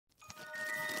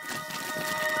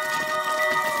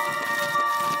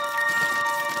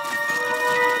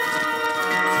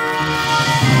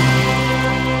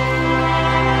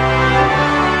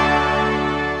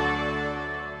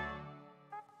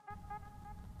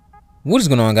What is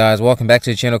going on, guys? Welcome back to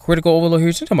the channel. Critical Overlord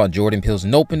here. So talking about Jordan Peele's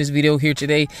Nope in this video here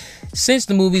today. Since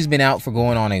the movie's been out for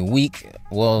going on a week,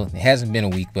 well, it hasn't been a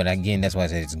week, but again, that's why I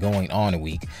said it's going on a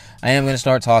week. I am going to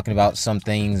start talking about some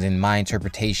things in my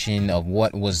interpretation of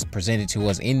what was presented to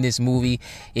us in this movie.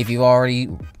 If you've already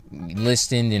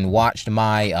listened and watched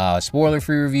my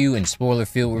spoiler-free review and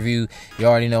spoiler-filled review, you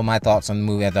already know my thoughts on the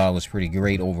movie. I thought it was pretty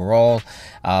great overall.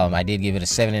 I did give it a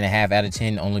 7.5 out of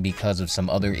 10 only because of some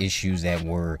other issues that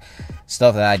were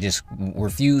stuff that I just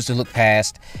refused to look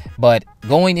past. But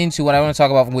going into what I want to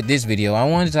talk about with this video, I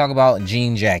want to talk about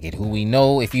Jean Jacket, who we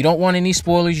know, if you don't want any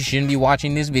spoilers, you shouldn't be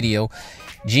watching this video.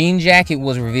 Jean Jacket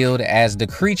was revealed as the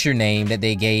creature name that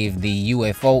they gave the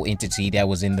UFO entity that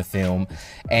was in the film.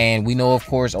 And we know, of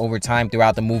course, over time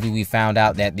throughout the movie, we found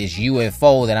out that this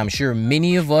UFO that I'm sure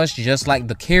many of us, just like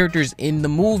the characters in the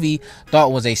movie,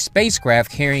 thought was a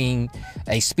spacecraft carrying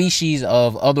a species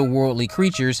of otherworldly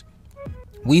creatures.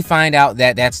 We find out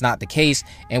that that's not the case,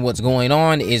 and what's going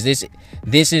on is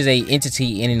this is a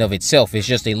entity in and of itself. It's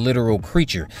just a literal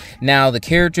creature. Now, the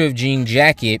character of Jean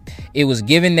Jacket, it was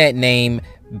given that name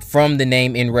from the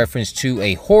name in reference to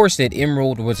a horse that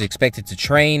Emerald was expected to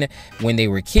train when they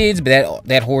were kids, but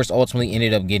that horse ultimately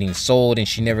ended up getting sold, and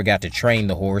she never got to train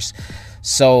the horse.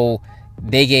 So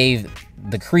they gave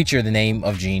the creature the name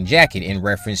of Jean Jacket in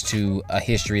reference to a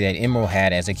history that Emerald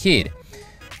had as a kid.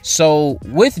 So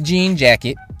with Jean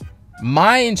Jacket,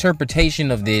 my interpretation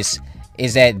of this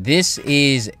is that this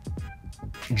is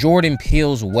Jordan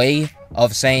Peele's way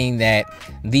of saying that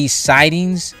these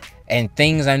sightings and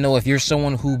things, I know if you're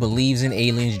someone who believes in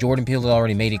aliens, Jordan Peele has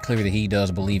already made it clear that he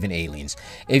does believe in aliens.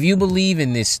 If you believe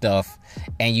in this stuff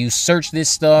and you search this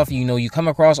stuff, you know, you come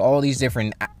across all these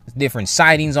different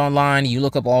sightings online, you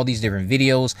look up all these different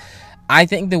videos. I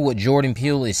think that what Jordan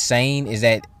Peele is saying is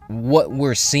that what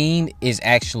we're seeing is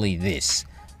actually this.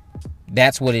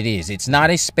 That's what it is. It's not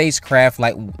a spacecraft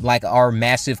like our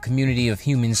massive community of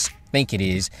humans think it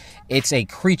is. It's a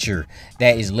creature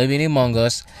that is living among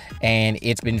us, and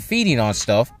it's been feeding on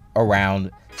stuff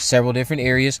around several different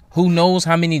areas. Who knows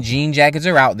how many Jean Jackets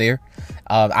are out there?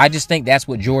 I just think that's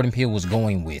what Jordan Peele was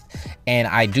going with, and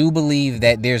I do believe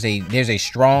that there's a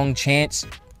strong chance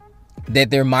that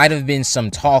there might have been some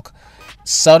talk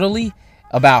subtly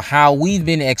about how we've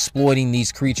been exploiting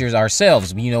these creatures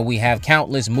ourselves. You know, we have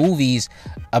countless movies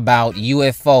about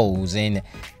UFOs, and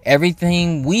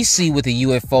everything we see with a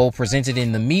UFO presented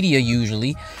in the media,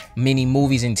 usually many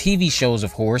movies and TV shows,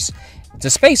 of course, it's a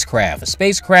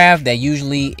spacecraft that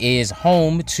usually is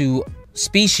home to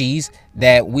species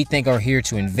that we think are here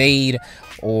to invade,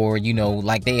 or, you know,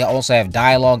 like they also have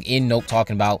dialogue in Nope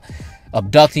talking about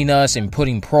abducting us and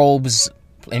putting probes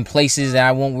in places that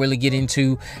I won't really get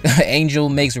into. Angel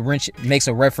makes a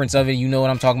reference of it. You know what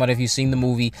I'm talking about if you've seen the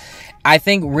movie. I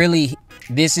think really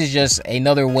this is just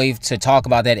another way to talk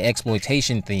about that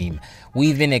exploitation theme.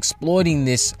 We've been exploiting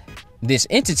this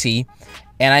entity,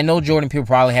 and I know Jordan Peele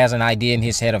probably has an idea in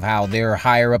his head of how there are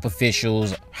higher up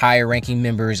officials, higher ranking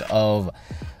members of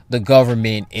the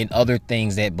government and other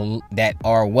things that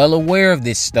are well aware of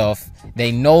this stuff.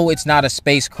 They know it's not a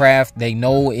spacecraft. They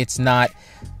know it's not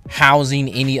housing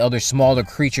any other smaller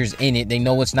creatures in it. They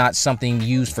know it's not something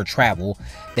used for travel.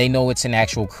 They know it's an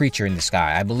actual creature in the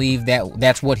sky. I believe that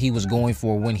that's what he was going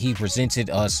for when he presented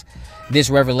us this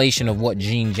revelation of what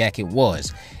Jean Jacket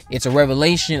was. It's a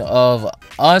revelation of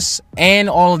us and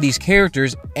all of these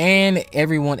characters and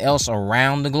everyone else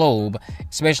around the globe,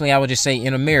 especially I would just say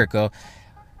in America,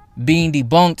 being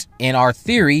debunked in our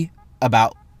theory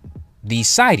about these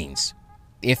sightings,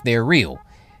 if they're real.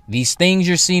 These things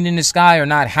you're seeing in the sky are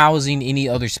not housing any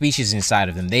other species inside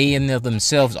of them. They in of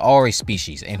themselves are a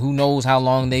species, and who knows how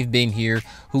long they've been here,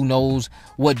 who knows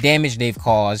what damage they've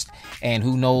caused, and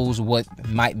who knows what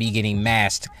might be getting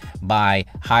masked by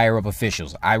higher up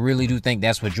officials. I really do think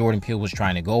that's what Jordan Peele was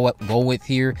trying to go with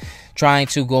here, trying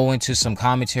to go into some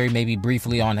commentary maybe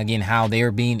briefly on, again, how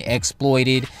they're being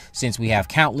exploited, since we have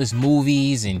countless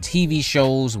movies and TV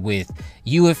shows with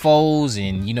UFOs,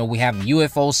 and, you know, we have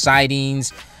UFO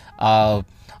sightings. All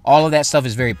of that stuff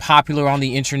is very popular on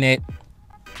the internet.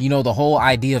 You know, the whole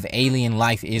idea of alien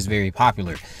life is very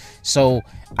popular. So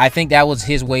I think that was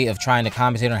his way of trying to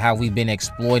commentate on how we've been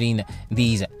exploiting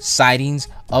these sightings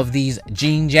of these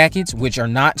Jean Jackets, which are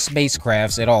not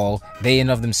spacecrafts at all. They in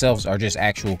of themselves are just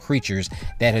actual creatures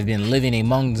that have been living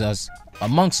amongst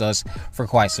us for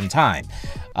quite some time.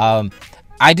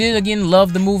 I did, again,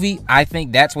 love the movie. I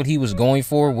think that's what he was going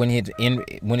for when it's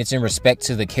in respect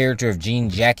to the character of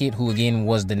Jean Jacket, who, again,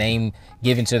 was the name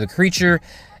given to the creature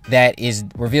that is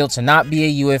revealed to not be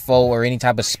a UFO or any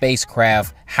type of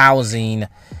spacecraft housing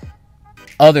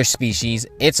other species.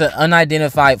 It's an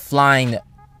unidentified flying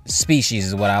species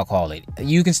is what I'll call it.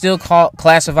 You can still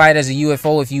classify it as a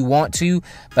UFO if you want to,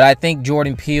 but I think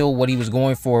Jordan Peele, what he was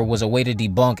going for was a way to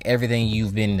debunk everything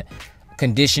you've been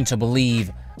conditioned to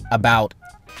believe about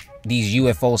these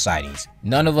UFO sightings.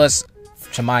 None of us,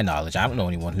 to my knowledge, I don't know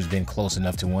anyone who's been close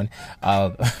enough to one.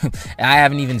 I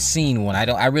haven't even seen one.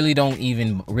 I really don't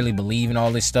even really believe in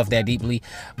all this stuff that deeply,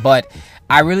 but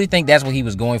I really think that's what he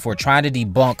was going for, trying to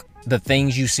debunk the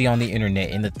things you see on the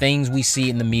internet and the things we see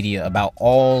in the media about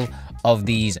all of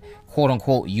these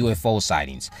quote-unquote UFO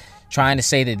sightings, trying to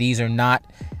say that these are not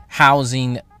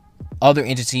housing other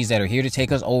entities that are here to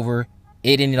take us over.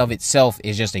 It in and of itself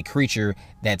is just a creature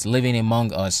that's living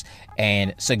among us,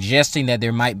 and suggesting that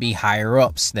there might be higher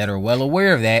ups that are well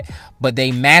aware of that, but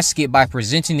they mask it by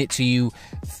presenting it to you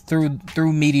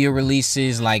through media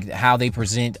releases, like how they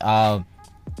present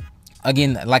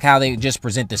again, like how they just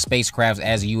present the spacecrafts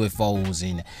as UFOs,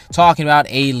 and talking about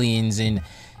aliens, and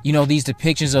you know, these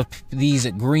depictions of these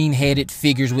green-headed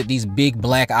figures with these big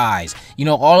black eyes. You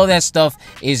know, all of that stuff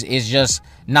is just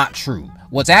not true.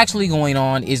 What's actually going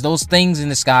on is those things in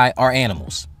the sky are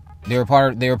animals. They're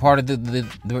part of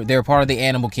the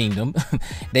animal kingdom.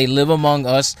 They live among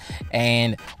us,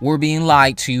 and we're being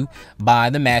lied to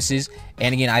by the masses.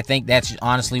 And again, I think that's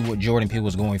honestly what Jordan Peele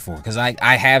was going for, because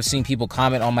I have seen people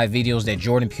comment on my videos that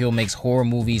Jordan Peele makes horror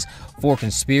movies for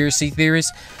conspiracy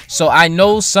theorists. So I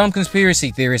know some conspiracy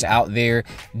theorists out there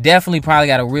definitely probably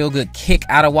got a real good kick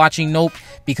out of watching Nope,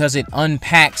 because it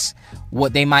unpacks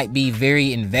what they might be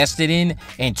very invested in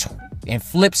and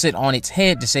flips it on its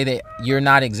head to say that you're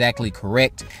not exactly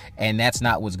correct, and that's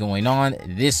not what's going on.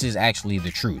 This is actually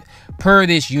the truth per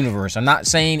this universe. I'm not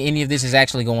saying any of this is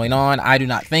actually going on. I do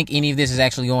not think any of this is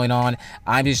actually going on.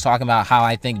 I'm just talking about how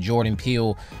I think Jordan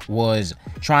Peele was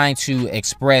trying to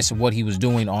express what he was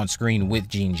doing on screen with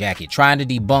Jean Jacket, trying to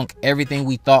debunk everything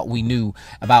we thought we knew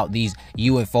about these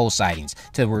UFO sightings,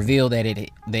 to reveal that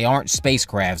they aren't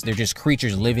spacecrafts, they're just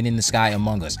creatures living in the sky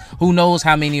among us. Who knows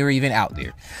how many are even out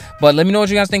there? But let me know what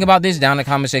you guys think about this down in the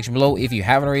comment section below. If you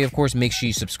haven't already, of course, make sure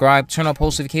you subscribe, turn on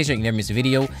post notifications so you can never miss a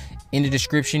video. In the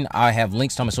description, I have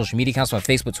links to my social media accounts, my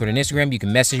Facebook, Twitter, and Instagram. You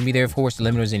can message me there, of course, to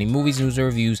let me know if there's any movies, news, or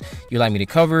reviews you'd like me to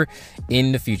cover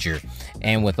in the future.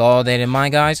 And with all that in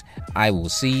mind, guys, I will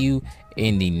see you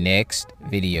in the next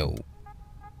video.